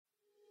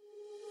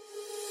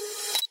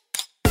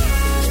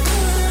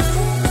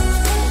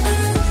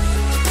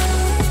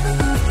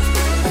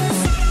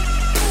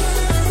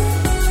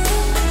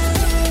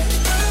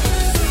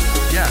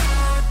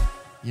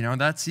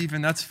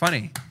that's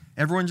funny.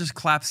 Everyone just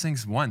claps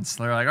things once.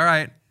 They're like, all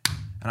right,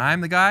 and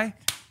I'm the guy.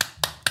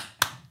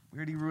 We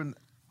already ruined.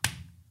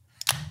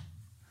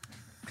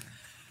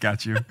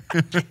 Got you.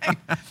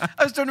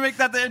 I was trying to make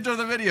that the intro of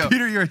the video.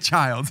 Peter, you're a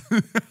child.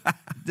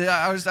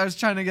 I was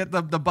trying to get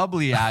the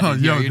bubbly ad. Oh,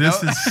 yo,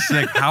 this is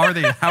sick. How are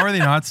they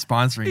not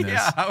sponsoring this?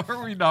 Yeah, how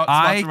are we not?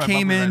 I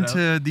came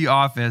into the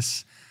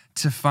office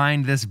to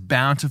find this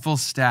bountiful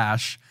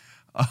stash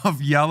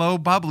of yellow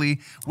bubbly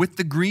with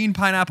the green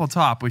pineapple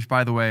top, which,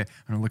 by the way, I'm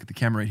going to look at the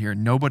camera right here.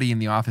 Nobody in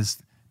the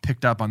office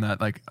picked up on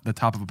that, like the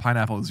top of a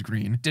pineapple is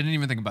green. Didn't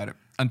even think about it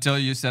until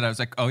you said. I was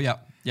like, oh, yeah,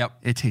 yep.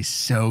 It tastes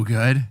so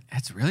good.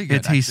 It's really good.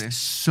 It tastes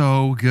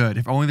so good.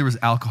 If only there was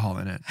alcohol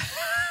in it.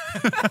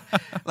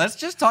 Let's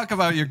just talk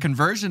about your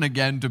conversion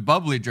again to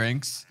bubbly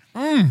drinks.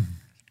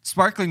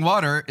 Sparkling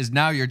water is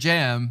now your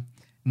jam.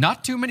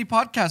 Not too many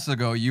podcasts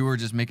ago, you were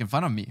just making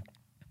fun of me.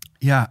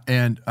 Yeah,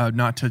 and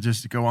not to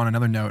just go on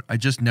another note, I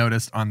just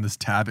noticed on this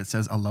tab it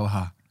says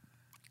aloha.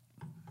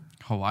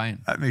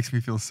 Hawaiian. That makes me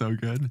feel so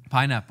good.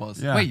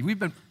 Pineapples. Yeah. Wait,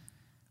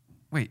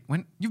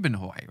 when you've been to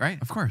Hawaii,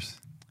 right? Of course.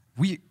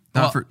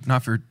 Not for 10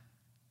 years.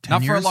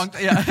 Not for a long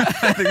time. Yeah.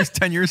 I think it was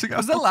 10 years ago.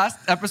 Was the last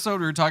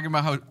episode we were talking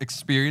about how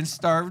experience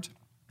starved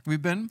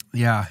we've been?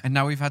 Yeah. And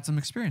now we've had some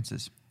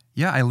experiences.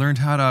 Yeah, I learned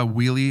how to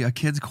wheelie a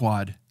kid's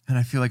quad. And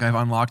I feel like I've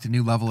unlocked a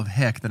new level of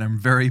hick that I'm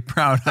very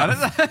proud of.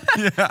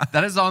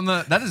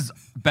 That is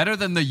better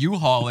than the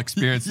U-Haul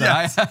experience that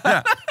I had.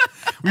 Yeah.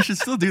 We should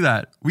still do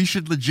that. We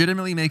should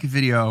legitimately make a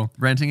video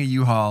renting a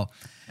U-Haul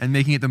and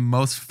making it the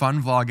most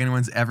fun vlog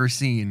anyone's ever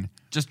seen.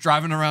 Just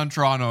driving around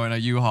Toronto in a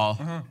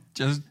U-Haul.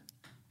 Just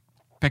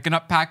picking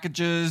up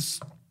packages.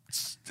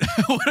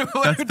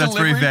 That's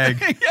very vague.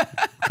 Yeah.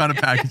 What kind of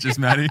packages,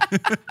 Maddie?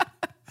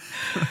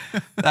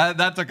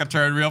 that took a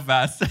turn real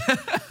fast.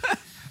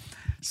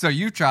 So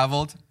you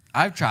traveled.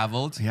 I've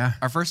traveled. Yeah.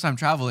 Our first time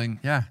traveling.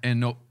 Yeah.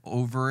 In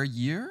over a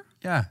year.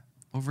 Yeah.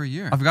 Over a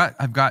year.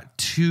 I've got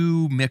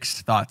two mixed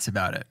thoughts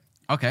about it.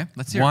 Okay,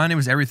 let's hear. One, it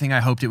was everything I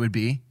hoped it would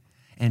be,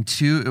 and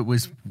two, it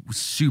was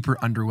super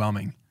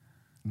underwhelming.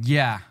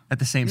 Yeah. At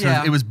the same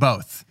time, it was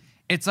both.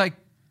 It's like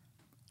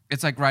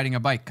riding a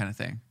bike kind of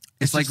thing.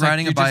 It's like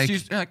riding a bike. You're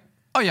like,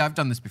 oh yeah, I've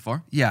done this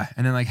before. Yeah,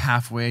 and then like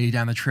halfway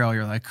down the trail,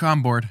 you're like,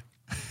 I'm bored.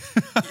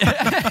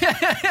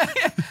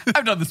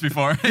 I've done this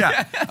before.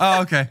 Yeah.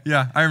 Oh, okay.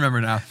 Yeah, I remember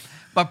now.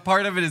 But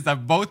part of it is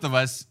that both of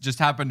us just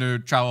happened to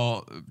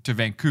travel to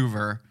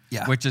Vancouver,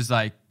 which is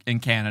like in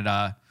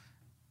Canada.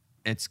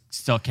 It's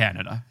still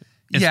Canada.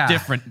 It's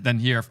different than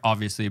here,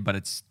 obviously, but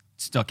it's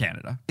still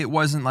Canada. It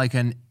wasn't like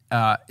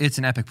it's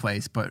an epic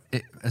place, but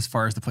as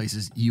far as the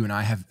places you and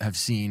I have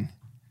seen,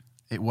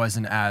 it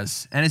wasn't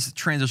as, and it's a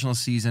transitional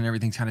season.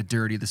 Everything's kind of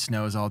dirty. The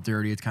snow is all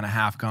dirty. It's kind of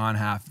half gone,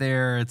 half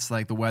there. It's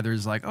like the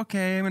weather's like,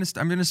 okay, I'm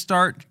gonna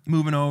start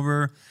moving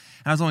over. And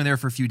I was only there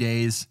for a few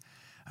days,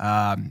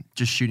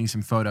 just shooting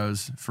some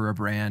photos for a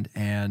brand,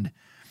 and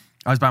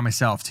I was by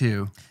myself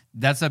too.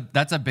 That's a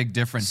big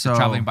difference to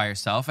traveling by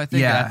yourself. I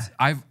think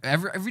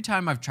every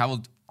time I've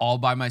traveled all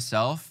by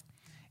myself,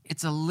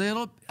 it's a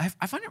little.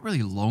 I find it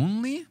really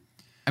lonely.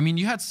 I mean,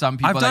 you had some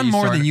people. I've done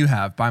more than you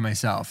have by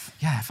myself.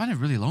 Yeah, I find it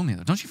really lonely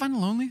though. Don't you find it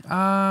lonely?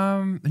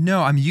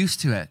 No, I'm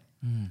used to it.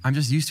 I'm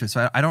just used to it,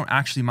 so I don't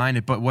actually mind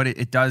it. But what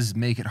it does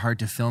make it hard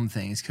to film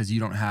things because you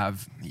don't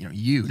have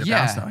you to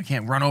bounce on. I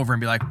can't run over and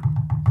be like,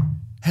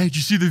 "Hey, did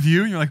you see the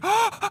view?" And you're like,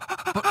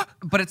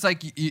 but it's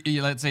like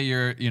you let's say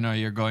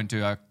you're going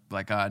to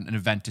an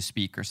event to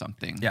speak or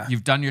something. Yeah,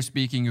 you've done your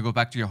speaking. You go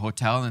back to your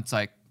hotel, and it's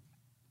like,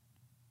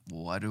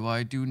 what do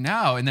I do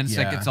now? And then it's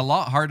like, it's a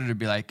lot harder to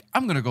be like,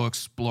 I'm going to go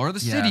explore the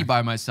city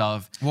by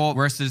myself. Well,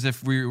 versus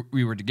if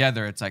we were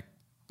together, it's like,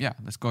 yeah,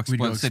 let's go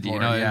explore the city.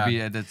 It'd be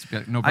a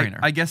no-brainer.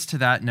 I guess to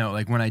that note,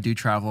 like when I do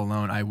travel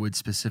alone, I would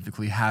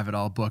specifically have it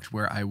all booked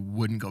where I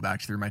wouldn't go back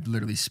to the room. I'd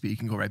literally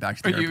speak and go right back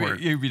to the airport.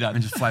 You'd be done.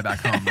 And just fly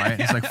back home, right?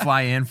 It's like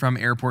fly in from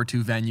airport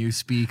to venue,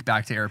 speak,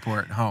 back to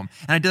airport, home.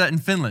 And I did that in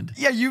Finland.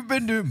 Yeah, you've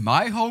been to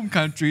my home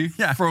country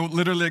for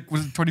literally,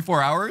 was it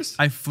 24 hours?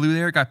 I flew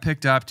there, got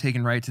picked up,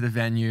 taken right to the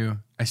venue.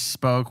 I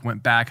spoke,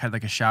 went back, had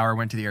like a shower,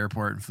 went to the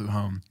airport, and flew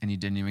home. And you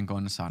didn't even go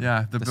in the sauna.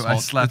 Yeah, I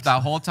slept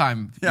that whole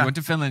time. Yeah. You went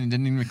to Finland and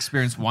didn't even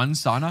experience one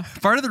sauna.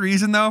 Part of the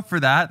reason, though, for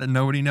that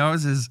nobody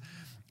knows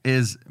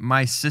is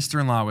my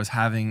sister-in-law was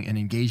having an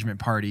engagement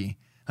party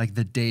like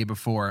the day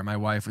before. And my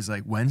wife was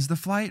like, "When's the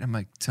flight?" I'm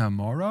like,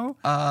 "Tomorrow."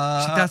 She's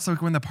like, "That's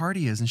like when the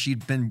party is." And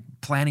she'd been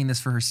planning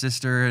this for her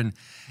sister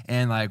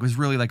and like was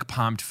really like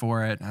pumped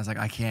for it. And I was like,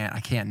 I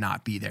can't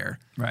not be there.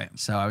 Right.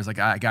 So I was like,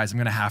 all right, guys, I'm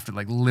gonna have to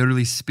like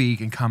literally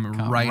speak and come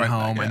right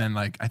home. Back, and then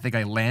like I think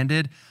I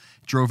landed,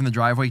 drove in the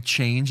driveway,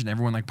 changed, and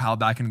everyone like piled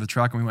back into the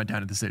truck and we went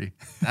down to the city.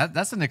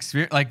 That's an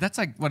experience. Like that's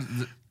like what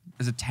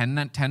is it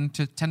 10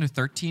 to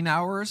 13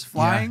 hours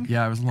flying?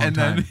 Yeah, it was a long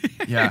time. And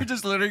then you're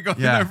just literally going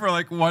there for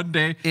like one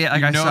day. Yeah,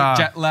 like I saw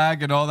jet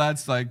lag and all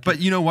that's like. But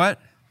you know what?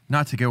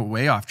 Not to go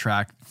way off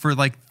track. For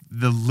like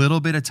the little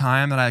bit of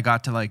time that I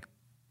got to like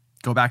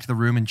go back to the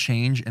room and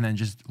change and then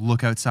just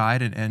look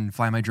outside and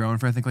fly my drone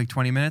for I think like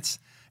 20 minutes.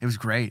 It was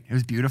great. It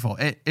was beautiful.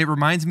 It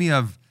reminds me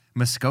of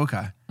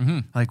Muskoka,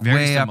 like Very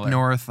way similar. up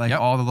north, like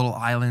all the little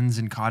islands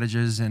and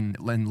cottages and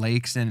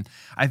lakes. And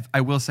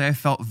I will say it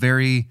felt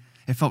very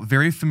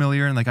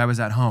familiar and like I was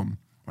at home.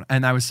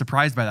 And I was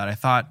surprised by that. I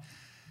thought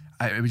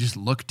it would just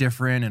look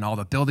different and all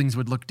the buildings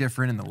would look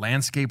different and the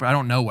landscape. I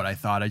don't know what I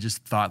thought. I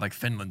just thought like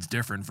Finland's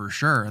different for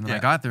sure. And then I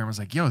got there and was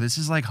like, yo, this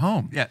is like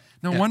home. Yeah.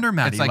 No wonder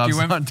Maddie It's like loves you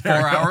went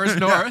Ontario. 4 hours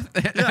north,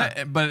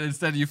 but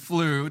instead you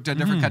flew to a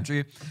different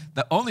country.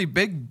 The only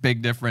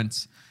big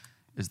difference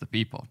is the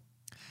people.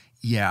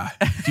 Yeah.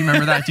 Do you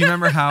remember that? Do you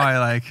remember how I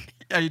like...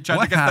 Yeah, you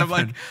tried to get them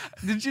like...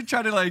 Did you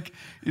try to like,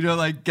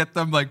 like get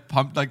them like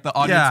pumped, like the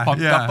audience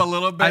pumped up a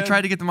little bit? I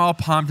tried to get them all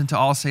pumped and to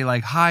all say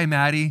like, hi,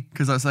 Maddie.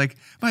 Because I was like,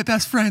 my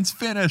best friend's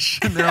Finnish.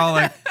 And they're all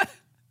like...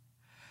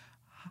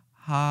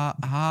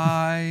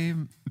 Hi,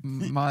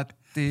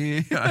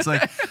 Matti. It's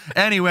like,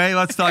 anyway,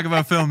 let's talk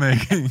about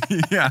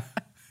filmmaking. Yeah.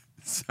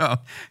 So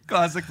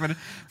classic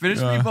Finnish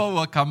people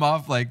will come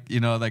off like,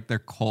 like they're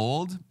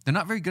cold. They're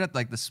not very good at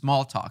like the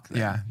small talk thing.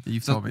 Yeah,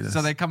 you've told me this.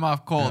 So they come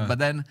off cold, but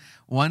then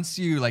once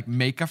you like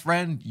make a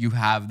friend, you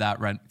have that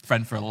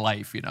friend for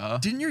life,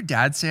 Didn't your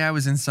dad say I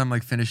was in some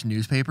like Finnish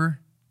newspaper?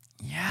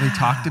 Yeah. They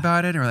talked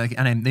about it, or like,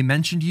 and they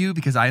mentioned you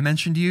because I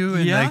mentioned you,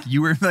 and like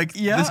you were like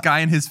this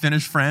guy and his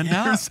Finnish friend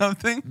or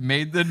something.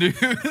 Made the news.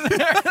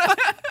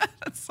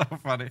 That's so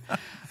funny.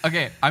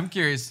 Okay, I'm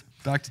curious.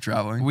 Back to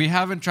traveling. We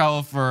haven't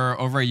traveled for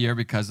over a year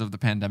because of the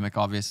pandemic,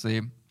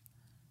 obviously.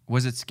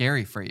 Was it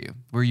scary for you?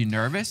 Were you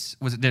nervous?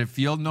 Did it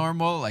feel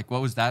normal? Like,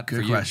 what was that for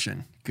you?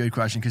 Good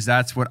question. Because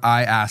that's what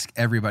I ask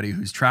everybody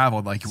who's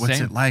traveled. Like, what's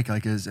it like?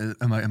 Like,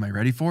 am I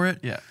ready for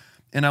it? Yeah.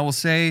 And I will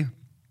say,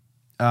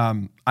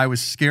 I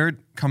was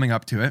scared coming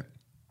up to it.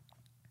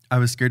 I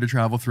was scared to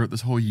travel throughout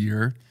this whole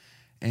year,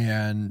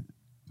 and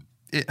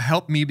it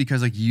helped me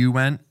because like you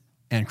went.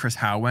 And Chris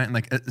Howe went, and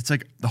like it's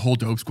like the whole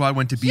Dope Squad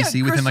went to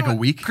BC within like a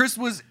week. Chris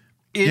was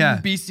in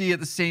BC at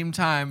the same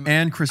time,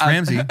 and Chris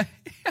Ramsey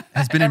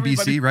has been in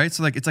BC, right?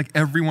 So like it's like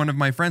every one of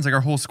my friends, like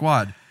our whole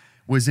squad,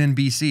 was in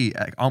BC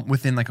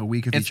within like a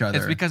week of each other.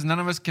 It's because none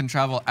of us can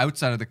travel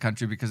outside of the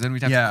country because then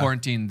we'd have to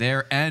quarantine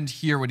there and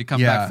here when you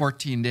come back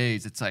 14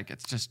 days. It's like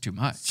it's just too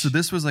much. So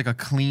this was like a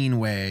clean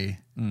way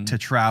to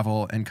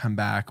travel and come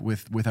back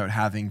without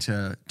having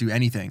to do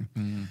anything.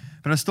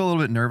 But I was still a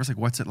little bit nervous. Like,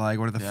 what's it like?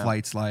 What are the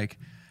flights like?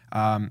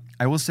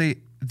 I will say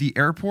the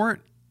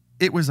airport,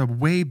 it was a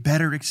way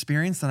better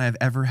experience than I've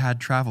ever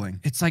had traveling.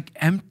 It's like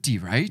empty,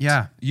 right?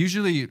 Yeah.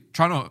 Usually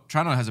Toronto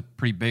has a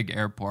pretty big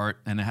airport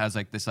and it has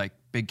like this like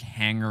big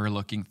hangar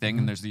looking thing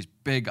and there's these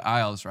big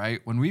aisles, right?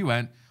 When we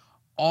went,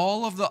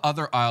 all of the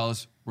other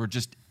aisles were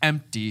just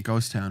empty.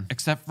 Ghost town.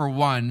 Except for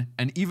one,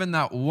 and even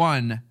that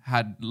one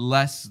had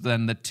less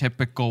than the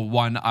typical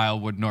one aisle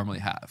would normally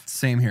have.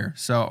 Same here.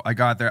 So I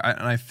got there,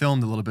 and I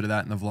filmed a little bit of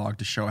that in the vlog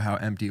to show how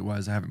empty it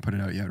was. I haven't put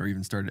it out yet or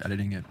even started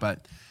editing it,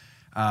 but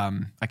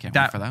I can't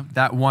wait for that.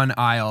 That one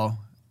aisle,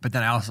 but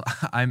then I also,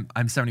 I'm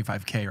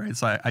 75K, right?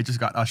 So I just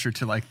got ushered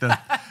to like the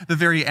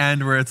very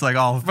end where it's like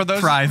all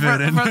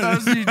private. For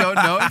those who don't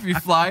know, if you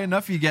fly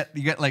enough, you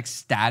get like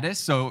status.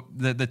 So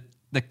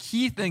the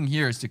key thing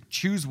here is to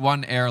choose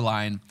one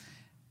airline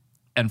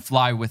and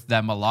fly with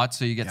them a lot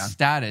so you get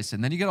status.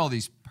 And then you get all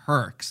these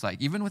perks, like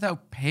even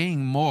without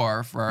paying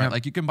more for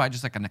like you can buy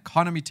just like an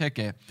economy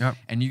ticket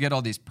and you get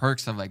all these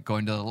perks of like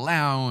going to the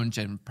lounge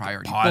and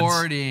priority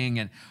boarding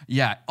and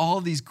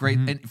all these great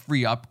and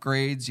free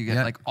upgrades. You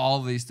get like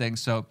all these things.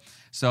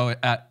 So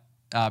at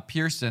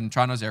Pearson,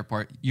 Toronto's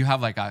airport, you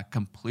have like a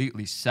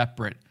completely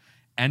separate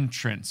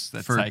entrance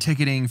that's for like,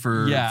 ticketing,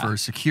 for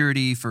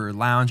security, for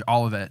lounge,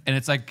 all of it. And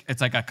it's like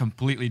a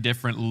completely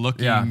different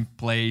looking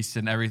place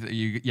and everything.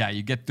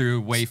 You get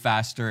through way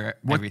faster.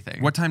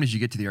 Everything. What time did you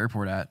get to the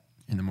airport at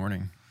in the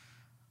morning?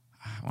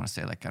 I want to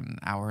say like an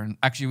hour.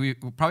 Actually, we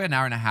probably an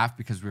hour and a half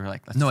because we were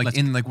like,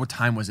 what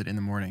time was it in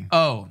the morning?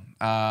 Oh,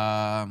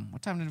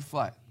 what time did it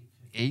fly?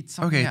 8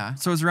 something. Okay, yeah.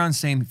 so it was around the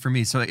same for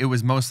me. So it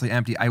was mostly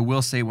empty. I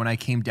will say when I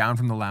came down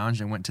from the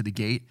lounge and went to the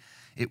gate,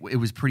 it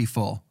was pretty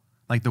full.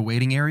 Like the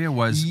waiting area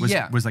was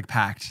like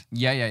packed.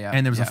 Yeah.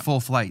 And there was a full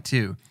flight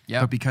too.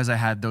 Yeah. But because I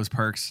had those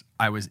perks,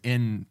 I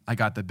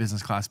got the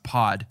business class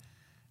pod.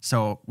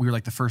 So we were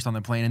like the first on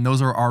the plane, and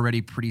those are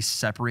already pretty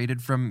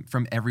separated from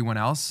everyone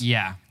else.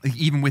 Yeah. Like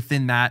even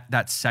within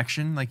that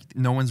section, like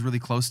no one's really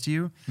close to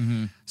you.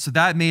 Mm-hmm. So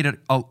that made it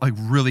like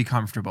really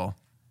comfortable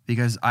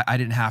because I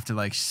didn't have to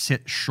like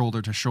sit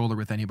shoulder to shoulder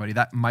with anybody.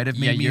 That might have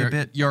made me a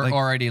bit. You're like,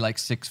 already like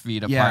 6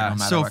 feet apart. Yeah. No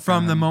matter So what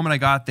from the moment I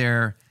got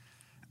there,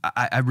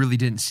 I really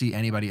didn't see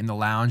anybody in the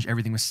lounge.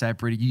 Everything was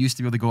separated. You used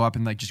to be able to go up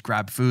and like just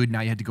grab food.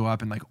 Now you had to go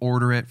up and like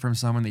order it from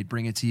someone. They'd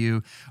bring it to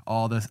you.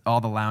 All the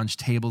lounge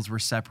tables were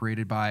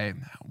separated by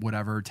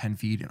whatever 10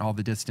 feet and all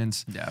the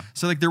distance. Yeah.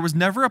 So like there was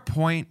never a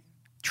point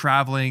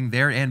traveling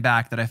there and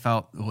back that I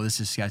felt, oh,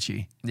 this is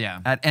sketchy. Yeah.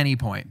 At any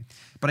point.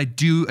 But I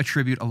do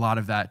attribute a lot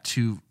of that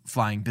to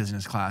flying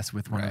business class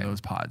with one of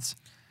those pods.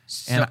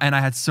 And I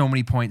had so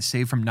many points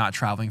saved from not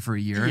traveling for a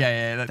year.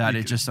 That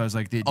I was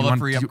like, do you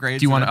upgrades.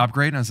 Do you want to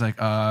upgrade? And I was like,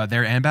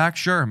 there and back?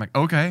 Sure. I'm like,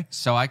 okay.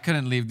 So I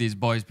couldn't leave these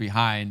boys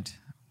behind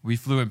we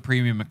flew in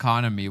premium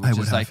economy, which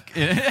is like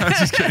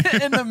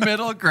in the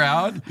middle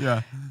crowd.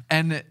 Yeah.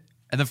 And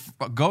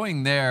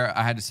going there,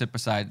 I had to sit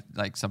beside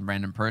like some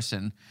random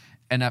person.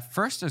 And at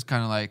first, it was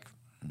kind of like,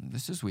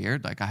 this is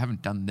weird. Like, I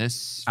haven't done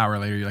this. Hour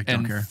later, you're like,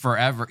 don't care.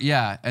 Forever.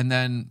 Yeah. And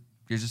then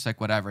you're just like,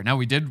 whatever. Now,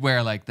 we did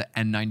wear like the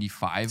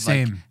N95,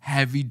 like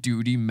heavy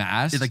duty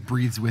mask. It like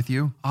breathes with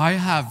you. I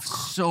have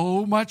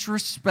so much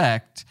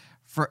respect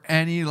for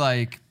any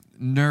like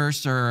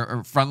nurse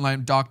or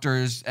frontline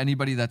doctors,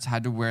 anybody that's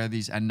had to wear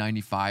these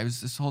N95s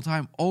this whole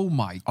time. Oh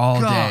my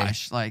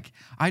gosh. Day. Like,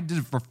 I did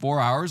it for 4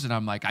 hours and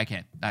I'm like, I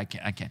can't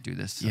do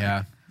this. Yeah.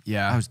 Like,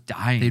 yeah. I was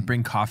dying. They'd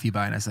bring coffee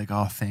by and I was like,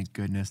 oh, thank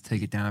goodness.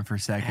 Take it down for a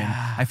second.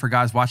 Yeah. I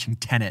forgot I was watching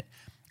Tenet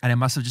and I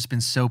must have just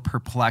been so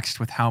perplexed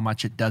with how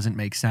much it doesn't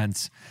make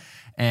sense.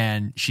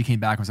 And she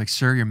came back and was like,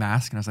 sir, your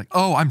mask. And I was like,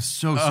 oh, I'm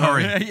so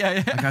sorry.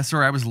 Yeah. Like, I'm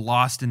sorry. I was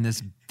lost in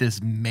this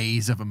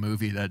maze of a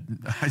movie that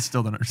I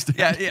still don't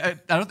understand. Yeah.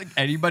 I don't think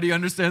anybody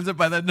understands it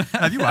by then.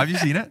 Have you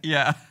seen it?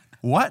 Yeah.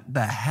 What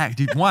the heck?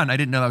 Dude, one, I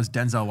didn't know that was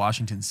Denzel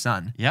Washington's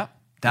son. Yep.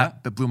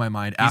 That blew my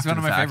mind. He's one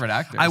of my favorite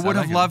actors. I would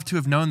have loved to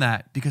have known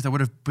that because I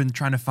would have been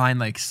trying to find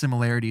like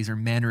similarities or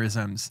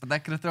mannerisms. But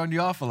that could have thrown you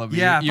off a little bit.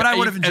 Yeah, but I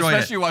would have enjoyed it.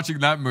 Especially watching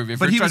that movie.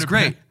 But he was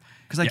great.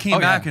 Because I came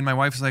back and my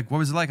wife was like, what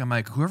was it like? I'm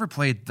like, whoever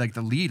played like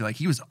the lead, like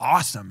he was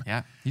awesome.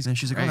 Yeah. And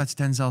she's like, oh, that's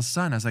Denzel's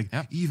son. I was like,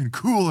 even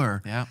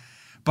cooler. Yeah.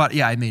 But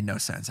yeah, it made no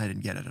sense. I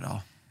didn't get it at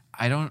all.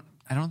 I don't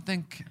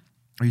think.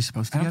 Are you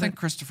supposed to? I don't think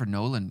Christopher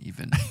Nolan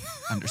even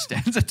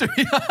understands it, to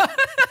be honest.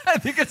 I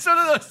think it's one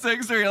of those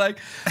things where you're like,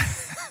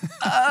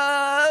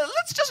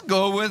 let's just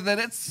go with it.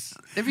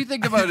 If you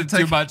think about it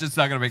too much, it's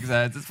not going to make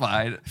sense. It's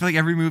fine. I feel like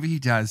every movie he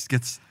does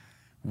gets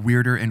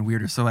weirder and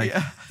weirder. So like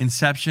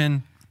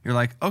Inception, you're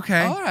like,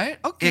 okay. All right,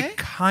 okay.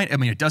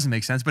 It doesn't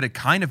make sense, but it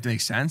kind of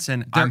makes sense.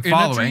 And they're I'm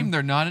following. In a dream,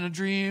 they're not in a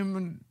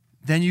dream.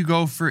 Then you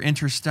go for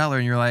Interstellar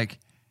and you're like,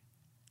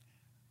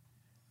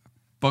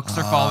 books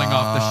are falling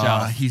off the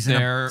shelf.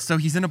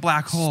 He's in a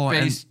black hole.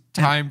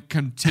 Space-time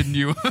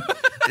continuum.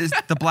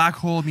 The black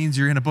hole means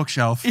you're in a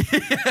bookshelf.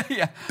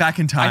 Yeah. Back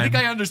in time. I think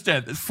I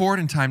understand this. Forward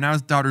in time. Now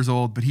his daughter's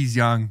old, but he's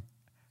young.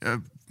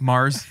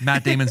 Mars.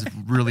 Matt Damon's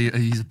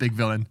he's a big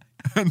villain.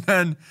 And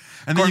then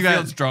you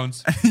got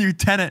drones. You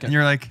Tenant, and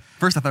you're like,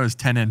 first I thought it was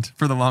Tenant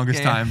for the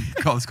longest time.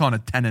 I was calling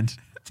it Tenant.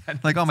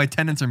 Like, all my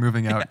tenants are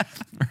moving out.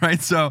 Yeah.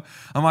 Right? So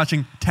I'm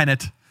watching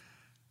Tenet.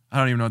 I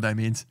don't even know what that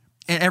means.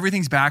 And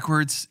everything's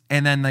backwards.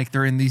 And then like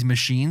they're in these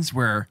machines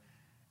where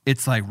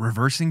it's like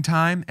reversing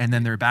time, and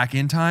then they're back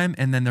in time,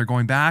 and then they're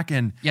going back.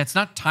 And yeah, it's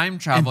not time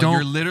travel.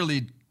 You're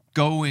literally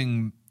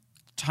going.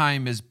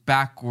 Time is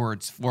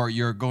backwards, or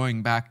you're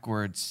going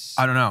backwards.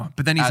 I don't know,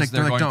 but then he's like,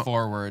 they're like, going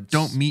forwards.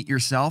 Don't meet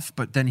yourself.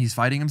 But then he's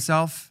fighting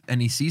himself,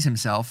 and he sees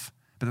himself.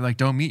 But they're like,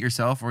 don't meet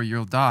yourself, or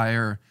you'll die.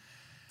 And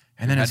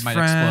then his friend,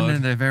 explode.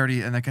 And they've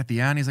already, and like at the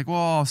end, he's like, well,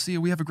 I'll see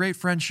you. We have a great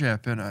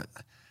friendship, and I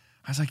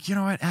was like, you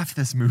know what? F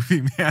this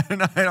movie, man.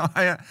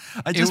 I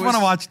just want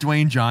to watch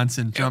Dwayne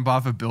Johnson jump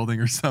off a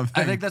building or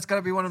something. I think that's got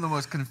to be one of the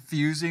most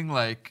confusing,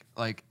 like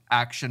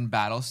action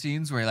battle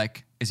scenes where you're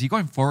like, is he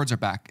going forwards or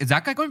back? Is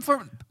that guy going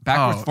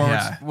backwards,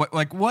 forwards?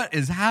 Yeah. What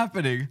is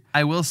happening?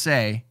 I will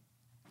say,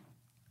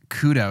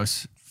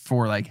 kudos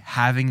for like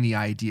having the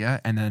idea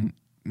and then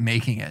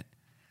making it.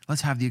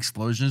 Let's have the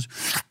explosions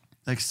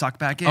like suck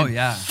back in. Oh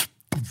yeah.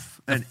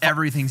 And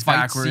everything's fight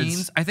backwards.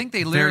 Scenes, I think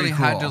they literally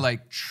had to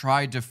like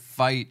try to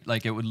fight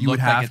like it would look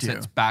like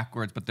it's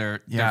backwards, but they're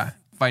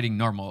fighting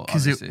normal.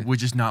 Because it would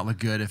just not look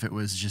good if it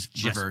was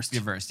just reversed.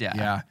 Reversed,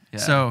 yeah. Yeah.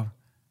 So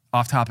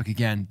off topic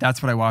again.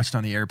 That's what I watched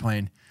on the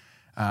airplane.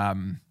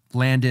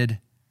 Landed,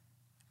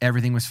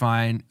 everything was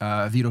fine.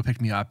 Vito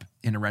picked me up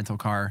in a rental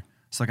car.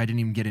 So like I didn't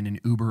even get in an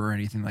Uber or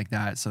anything like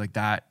that. So like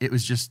that, it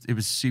was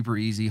super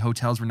easy.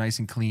 Hotels were nice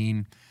and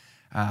clean.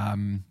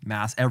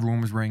 Masks.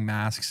 Everyone was wearing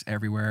masks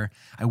everywhere.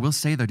 I will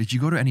say though, did you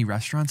go to any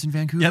restaurants in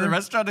Vancouver? Yeah, the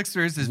restaurant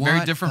experience is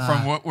very different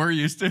from what we're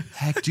used to.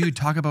 Heck, dude,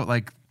 talk about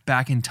like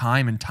back in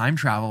time and time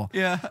travel.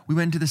 Yeah. We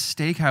went into the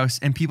steakhouse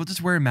and people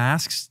just wear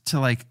masks to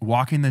like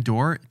walk in the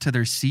door to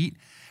their seat.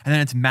 And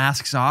then it's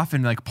masks off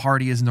and like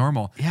party is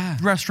normal. Yeah.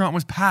 The restaurant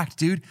was packed,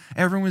 dude.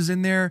 Everyone was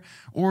in there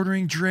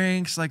ordering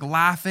drinks, like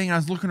laughing. I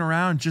was looking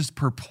around just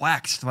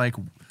perplexed, like,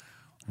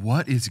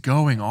 what is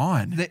going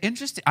on?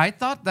 I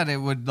thought that it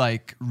would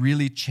like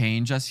really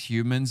change us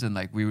humans and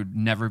like we would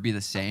never be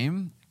the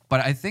same. But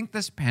I think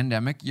this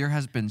pandemic year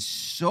has been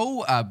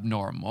so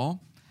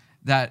abnormal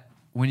that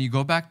when you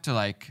go back to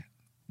like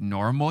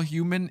normal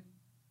human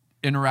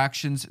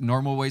interactions,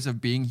 normal ways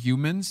of being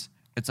humans,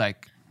 it's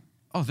like,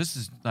 oh, this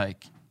is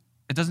like,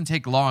 it doesn't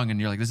take long and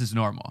you're like, this is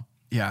normal.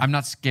 Yeah. I'm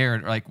not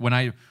scared. Like when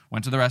I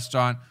went to the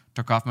restaurant,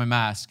 took off my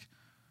mask,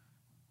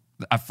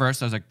 at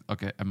first I was like,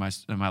 okay, am I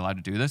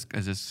allowed to do this?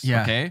 Is this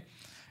okay?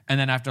 And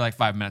then after like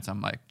 5 minutes, I'm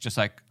like,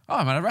 oh,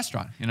 I'm at a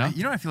restaurant, you know?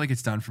 You know what I feel like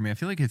it's done for me? I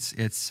feel like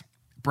it's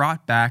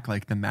brought back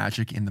like the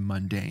magic in the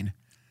mundane.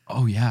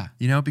 Oh yeah.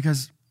 You know,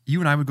 because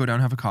you and I would go down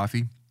and have a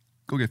coffee,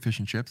 go get fish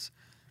and chips,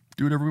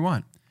 do whatever we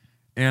want.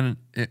 And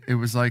it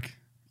was like,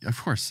 of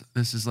course,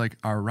 this is like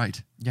our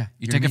right. Yeah,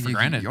 you take it for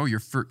granted.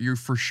 You're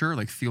for sure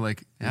like feel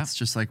like it's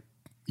just like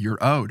you're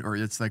owed, or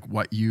it's like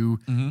what you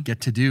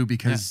get to do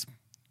because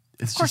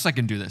of course I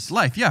can do this.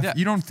 Life,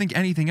 you don't think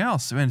anything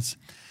else. And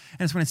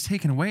it's when it's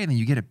taken away and then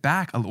you get it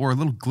back, or a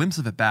little glimpse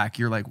of it back,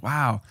 you're like,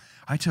 wow,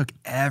 I took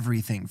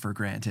everything for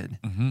granted.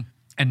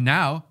 And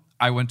now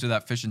I went to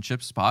that fish and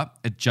chip spot.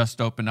 It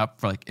just opened up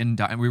for like and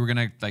we were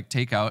gonna like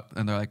take out,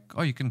 and they're like,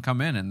 oh, you can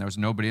come in, and there was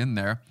nobody in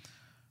there.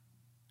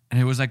 And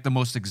it was like the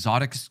most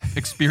exotic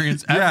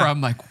experience ever. I'm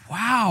like,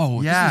 wow,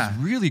 this is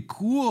really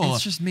cool.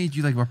 It's just made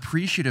you like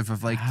appreciative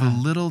of like the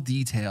little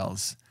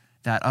details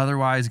that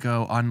otherwise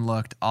go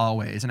unlooked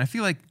always. And I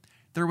feel like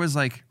there was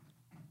like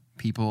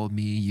people,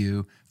 me,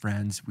 you,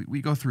 friends,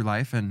 we go through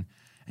life and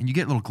you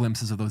get little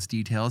glimpses of those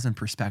details and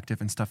perspective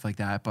and stuff like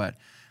that. But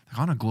like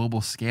on a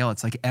global scale,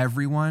 it's like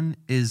everyone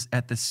is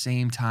at the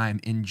same time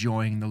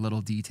enjoying the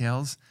little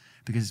details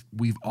because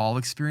we've all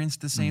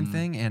experienced the same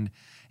thing, and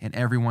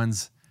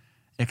everyone's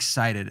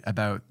excited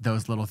about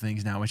those little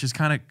things now, which is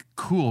kind of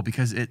cool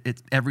because it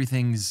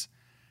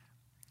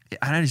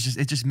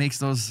just makes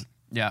those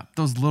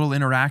little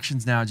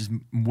interactions now just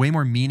way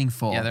more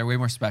meaningful. Yeah, they're way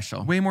more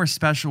special, way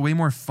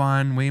more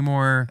fun, way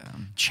more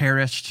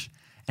cherished.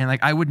 And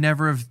like I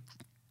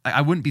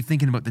wouldn't be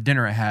thinking about the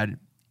dinner I had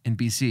in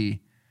BC,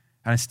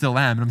 and I still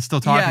am, and I'm still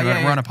talking about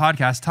it. We're on a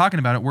podcast talking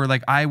about it. Where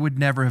like I would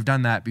never have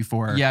done that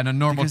before. Yeah, in a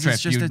normal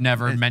trip, you'd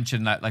never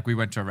mention that. Like we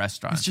went to a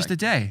restaurant. It's just a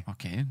day.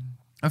 Okay.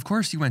 Of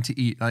course you went to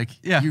eat. Like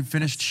you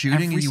finished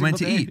shooting and you went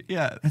to eat.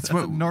 Yeah, that's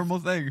what a normal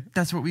thing.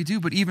 That's what we do.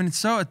 But even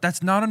so,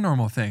 that's not a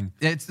normal thing.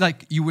 It's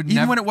like you would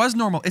even when it was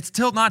normal, it's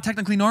still not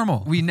technically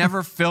normal. We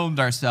never filmed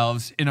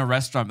ourselves in a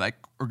restaurant like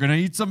we're gonna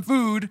eat some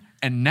food.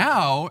 And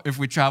now if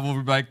we travel,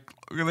 we're like,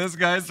 look at this,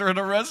 guys, we're in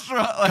a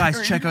restaurant. Like,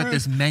 guys, check out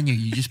this menu.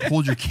 You just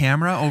pulled your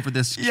camera over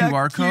this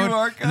QR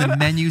code, and the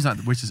menu's on,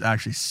 which is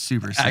actually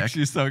super sick.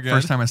 Actually so good.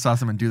 First time I saw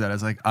someone do that, I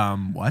was like,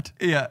 what?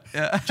 Yeah.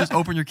 Just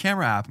open your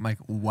camera app. I'm like,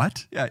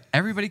 what? Yeah,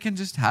 everybody can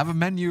just have a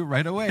menu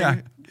right away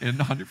on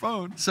your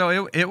phone. So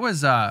it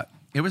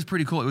was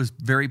pretty cool. It was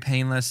very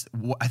painless.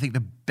 I think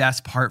the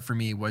best part for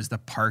me was the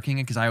parking,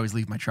 because I always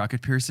leave my truck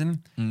at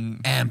Pearson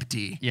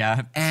empty.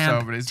 Yeah, empty.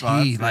 So many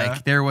spots.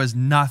 Like there was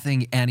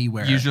nothing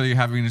anywhere. Usually you're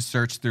having to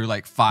search through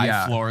like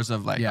 5 floors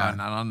of like, oh, not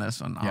on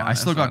this one. I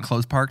still got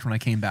close parked when I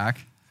came back.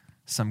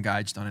 Some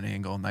guy just on an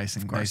angle, nice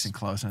and close.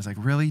 And I was like,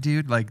 really,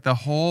 dude? Like the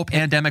whole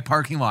pandemic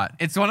parking lot.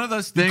 It's one of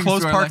those things.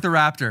 Close park like, the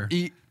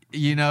Raptor.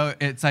 You know,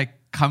 it's like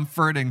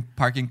comfort in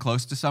parking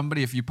close to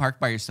somebody. If you park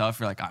by yourself,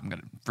 you're like,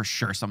 for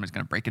sure somebody's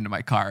gonna break into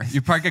my car.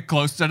 You park it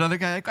close to another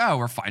guy, like, oh,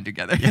 we're fine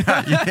together.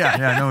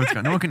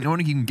 No one can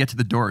even get to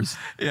the doors.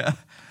 Yeah.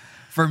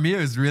 For me, it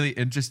was really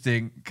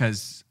interesting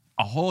because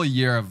a whole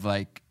year of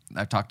like,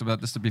 I've talked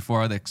about this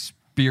before, the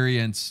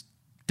experience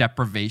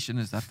deprivation,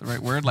 is that the right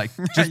word? Like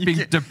just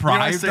being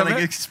deprived of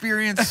it.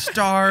 Experience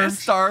starved.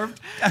 Starved.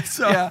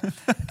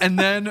 And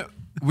then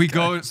we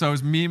go, so it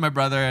was me, my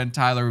brother, and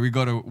Tyler. We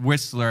go to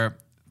Whistler,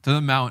 to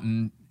the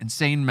mountain,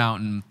 insane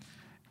mountain,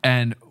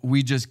 and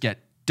we just get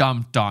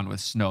dumped on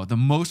with snow. The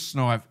most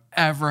snow I've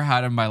ever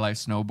had in my life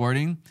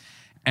snowboarding.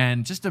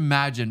 And just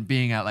imagine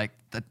being at like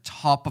the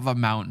top of a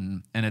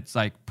mountain and it's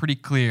like pretty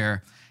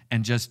clear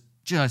and just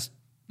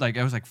like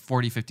it was like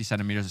 40, 50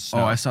 centimeters of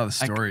snow. Oh, I saw the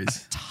stories.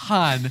 Like a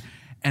ton.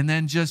 And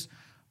then just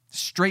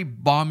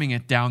straight bombing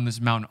it down this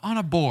mountain on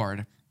a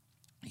board.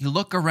 You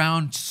look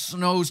around,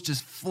 snow's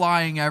just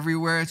flying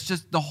everywhere. It's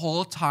just the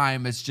whole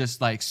time, it's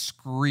just like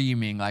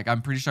screaming. Like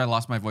I'm pretty sure I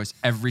lost my voice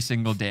every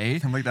single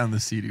day. I'm like down the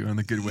sea on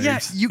the good waves. Yeah,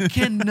 you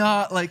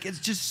cannot, like it's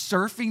just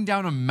surfing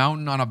down a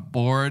mountain on a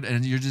board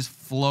and you're just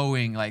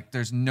flowing. Like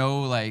there's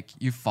no like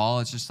you fall.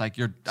 It's just like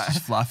you're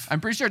just fluff.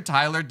 I'm pretty sure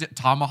Tyler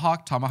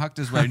tomahawked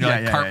is where you're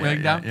like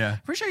cartwheeling down. Yeah.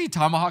 Pretty sure he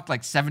tomahawked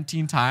like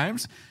 17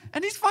 times.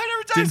 And he's fine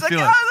every time. He's like,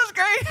 oh, this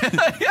is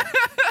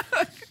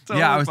great.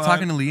 Totally I was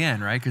talking to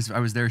Leanne, right? Because I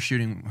was there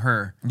shooting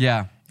her.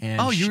 Yeah.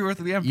 And you were with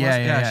Leanne?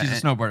 Yeah. She's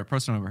a snowboarder, pro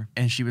snowboarder.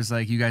 And she was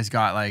like, you guys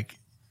got like,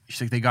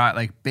 she's like, they got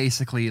like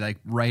basically like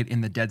right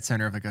in the dead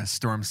center of like a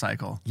storm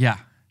cycle. Yeah.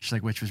 She's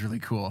like, which was really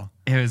cool.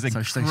 It was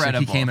incredible. She's like,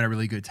 he came at a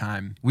really good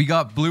time. We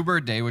got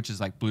Bluebird Day, which is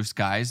like blue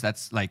skies.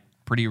 That's like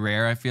pretty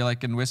rare, I feel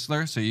like, in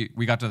Whistler. So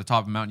we got to the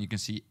top of the mountain. You can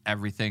see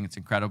everything. It's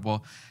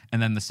incredible.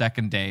 And then the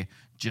second day,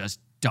 just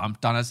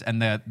dumped on us,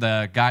 and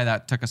the guy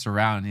that took us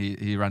around,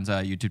 he runs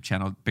a YouTube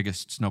channel,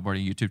 biggest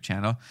snowboarding YouTube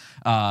channel,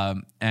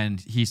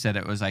 and he said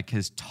it was like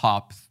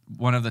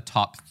one of the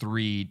top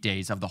 3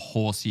 days of the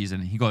whole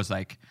season. He goes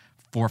like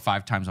 4 or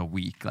 5 times a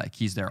week, like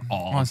he's there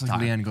all the time.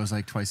 Leanne goes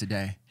like twice a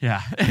day.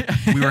 Yeah.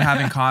 We were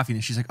having coffee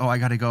and she's like, oh, I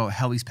gotta go.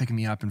 Helly's picking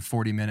me up in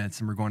 40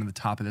 minutes and we're going to the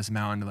top of this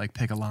mountain to like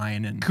pick a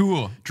line and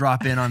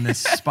drop in on this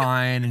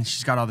spine, and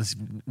she's got all this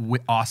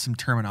awesome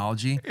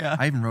terminology. Yeah.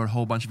 I even wrote a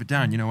whole bunch of it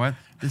down. You know what?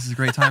 This is a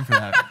great time for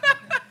that.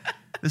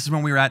 This is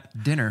when we were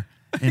at dinner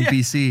in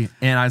BC,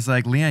 and I was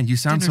like, Leanne, you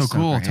sound so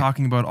cool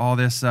talking about all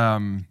this.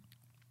 You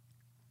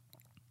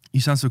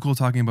sound so cool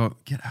talking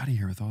about, get out of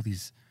here with all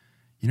these,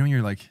 you know, when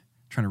you're like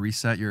trying to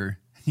reset you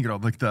got all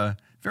like the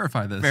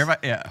verify this.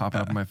 Yeah. Pop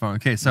up on my phone.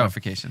 Okay, so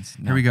notifications.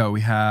 Here we go.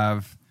 We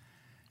have.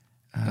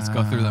 Let's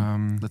go through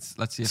them.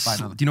 Let's see if I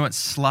know them. Do you know what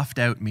sloughed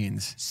out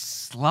means?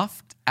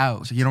 Sloughed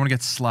out. So you don't want to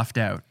get sloughed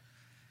out.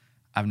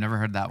 I've never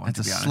heard that one. It's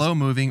a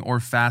slow-moving or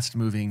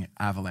fast-moving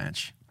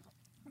avalanche.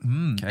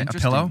 Okay, a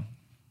pillow.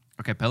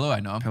 Okay, pillow. I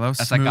know. Pillow.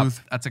 That's smooth.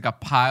 That's like a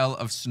pile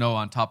of snow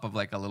on top of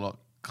like a little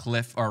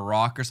cliff or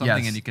rock or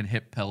something, and you can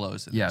hit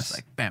pillows. And just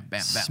like bam, bam,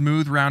 bam.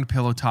 Smooth, round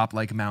pillow top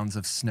like mounds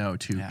of snow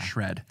to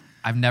shred.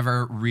 I've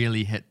never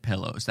really hit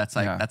pillows. That's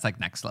like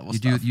next level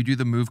stuff. You do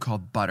the move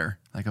called butter,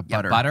 like a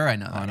butter. Butter. I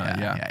know that.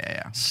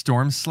 Yeah.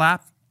 Storm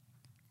slap.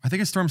 I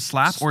think it's storm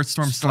slap or it's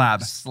storm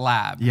slab.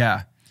 Slab.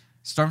 Yeah.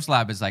 Storm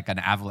slab is like an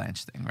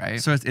avalanche thing,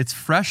 right? So it's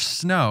fresh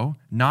snow,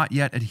 not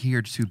yet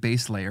adhered to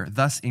base layer,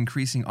 thus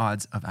increasing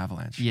odds of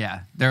avalanche.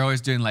 Yeah, they're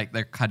always doing like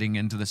they're cutting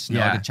into the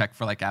snow to check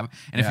for like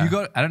if you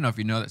go, I don't know if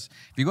you know this,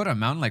 if you go to a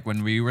mountain like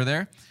when we were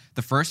there,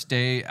 the first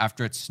day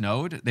after it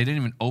snowed, they didn't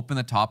even open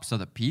the tops of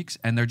the peaks,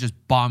 and they're just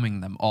bombing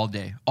them all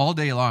day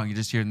long. You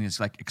just hear these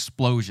like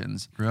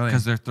explosions, really,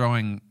 because they're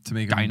throwing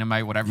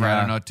dynamite, whatever. I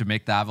don't know, to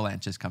make the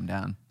avalanches come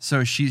down.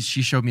 So she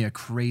showed me a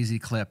crazy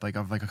clip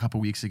of a couple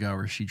weeks ago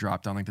where she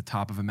dropped on like the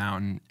top of a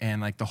mountain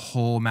and like the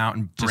whole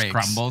mountain breaks, just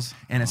crumbles,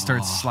 and it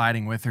starts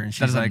sliding with her, and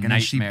she's like, and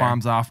then she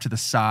bombs off to the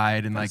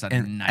side and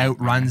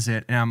outruns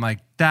it, and I'm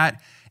like,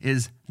 that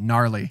is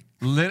gnarly.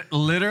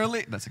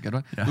 Literally, that's a good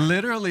one. Yeah.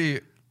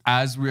 Literally,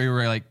 as we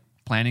were like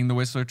planning the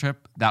Whistler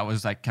trip, that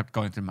was like kept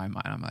going through my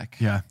mind. I'm like,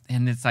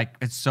 and it's like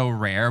it's so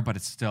rare, but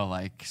it's still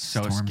like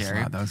so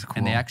scary. That was cool.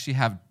 And they actually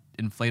have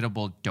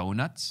inflatable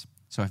donuts.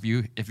 So if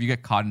you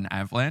get caught in an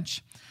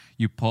avalanche,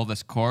 you pull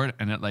this cord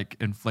and it like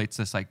inflates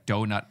this like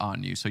donut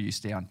on you, so you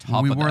stay on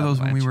top. We of wore the those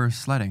when we avalanche. were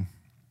sledding.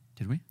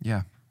 Did we?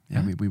 Yeah.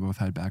 We both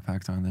had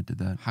backpacks on that did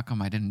that. How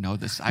come I didn't know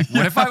this?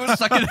 What if I was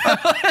stuck in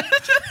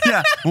avalanche?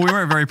 Yeah, well, we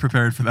weren't very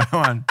prepared for that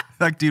one.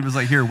 That dude was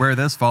like, "Here, wear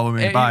this. Follow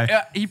me.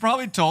 Bye." He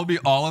probably told me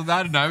all of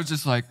that, and I was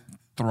just like,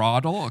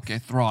 "Throttle, okay,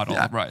 throttle,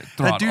 right,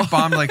 throttle." That dude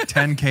bombed like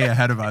 10K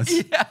ahead of us.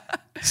 Yeah.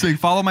 So you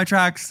follow my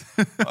tracks.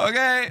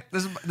 Okay,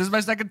 this is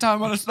my second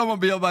time on a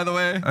snowmobile, by the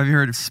way. Have you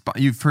heard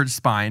you've heard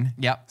spine?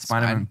 Yep.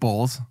 Spine and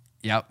bowls.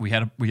 Yeah, we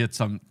had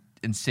some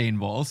insane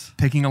bowls.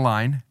 Picking a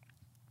line.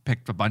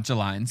 Picked a bunch of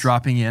lines.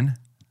 Dropping in.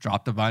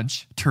 Dropped a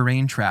bunch.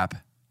 Terrain trap.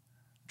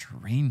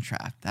 Terrain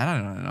trap. That I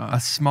don't know. A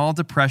small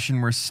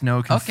depression where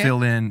snow can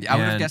fill in. I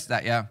would have guessed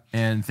that, yeah.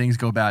 And things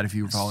go bad if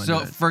you fall into it.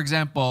 So, for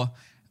example,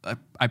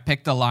 I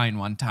picked a line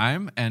one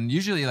time, and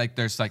usually like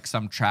there's like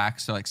some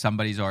tracks, so like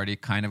somebody's already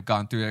kind of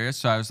gone through there.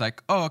 So I was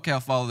like, oh, okay, I'll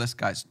follow this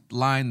guy's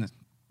line,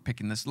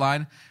 picking this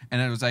line. And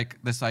it was like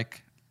this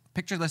like,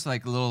 picture this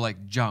like little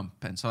like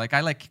jump. And so like I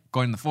like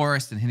going in the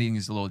forest and hitting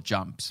these little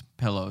jumps,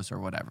 pillows or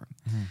whatever.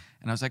 Mm-hmm.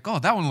 And I was like, oh,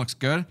 that one looks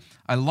good.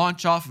 I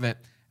launch off of it.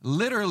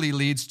 Literally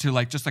leads to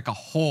like just like a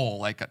hole,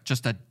 like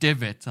just a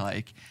divot,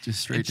 like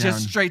just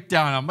straight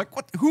down. I'm like,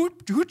 what? Who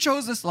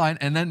chose this line?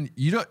 And then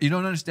you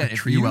don't understand like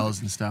tree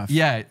wells and stuff.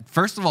 Yeah,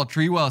 first of all,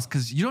 tree wells,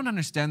 because you don't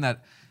understand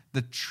that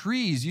the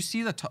trees. You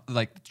see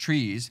the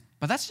trees,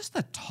 but that's just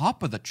the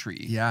top of the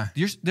tree. Yeah,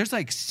 there's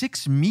like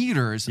 6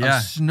 meters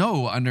of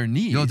snow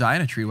underneath. You'll die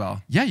in a tree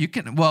well. Yeah, you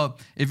can. Well,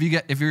 if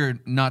you're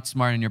not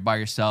smart and you're by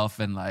yourself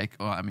and like,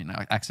 well, I mean,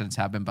 accidents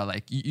happen, but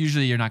like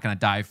usually you're not gonna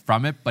die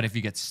from it. But if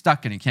you get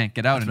stuck and you can't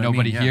get out and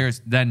nobody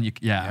hears, then you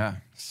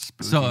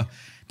Spooky. So,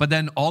 but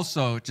then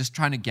also just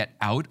trying to get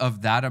out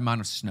of that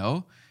amount of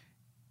snow,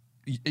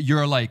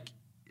 you're like.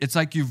 It's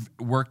like you've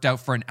worked out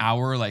for an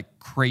hour, like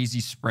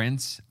crazy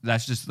sprints.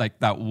 That's just like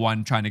that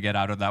one trying to get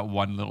out of that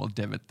one little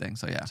divot thing.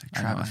 So yeah, it's like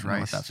Travis Rice.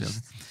 What that feels.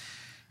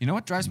 You know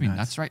what drives me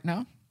nuts right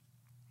now?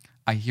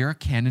 I hear a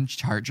Canon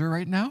charger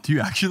right now. Do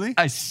you actually?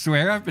 I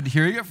swear I've been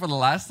hearing it for the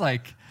last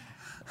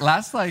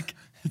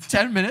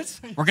 10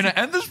 minutes. We're gonna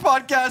end this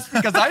podcast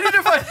because I need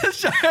to find this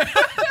charger. I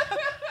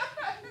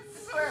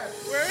swear.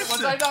 Where is it?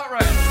 Was I not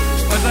right?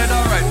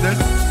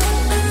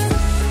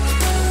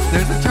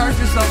 There's a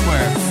charger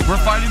somewhere.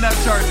 We're finding that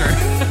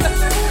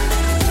charger.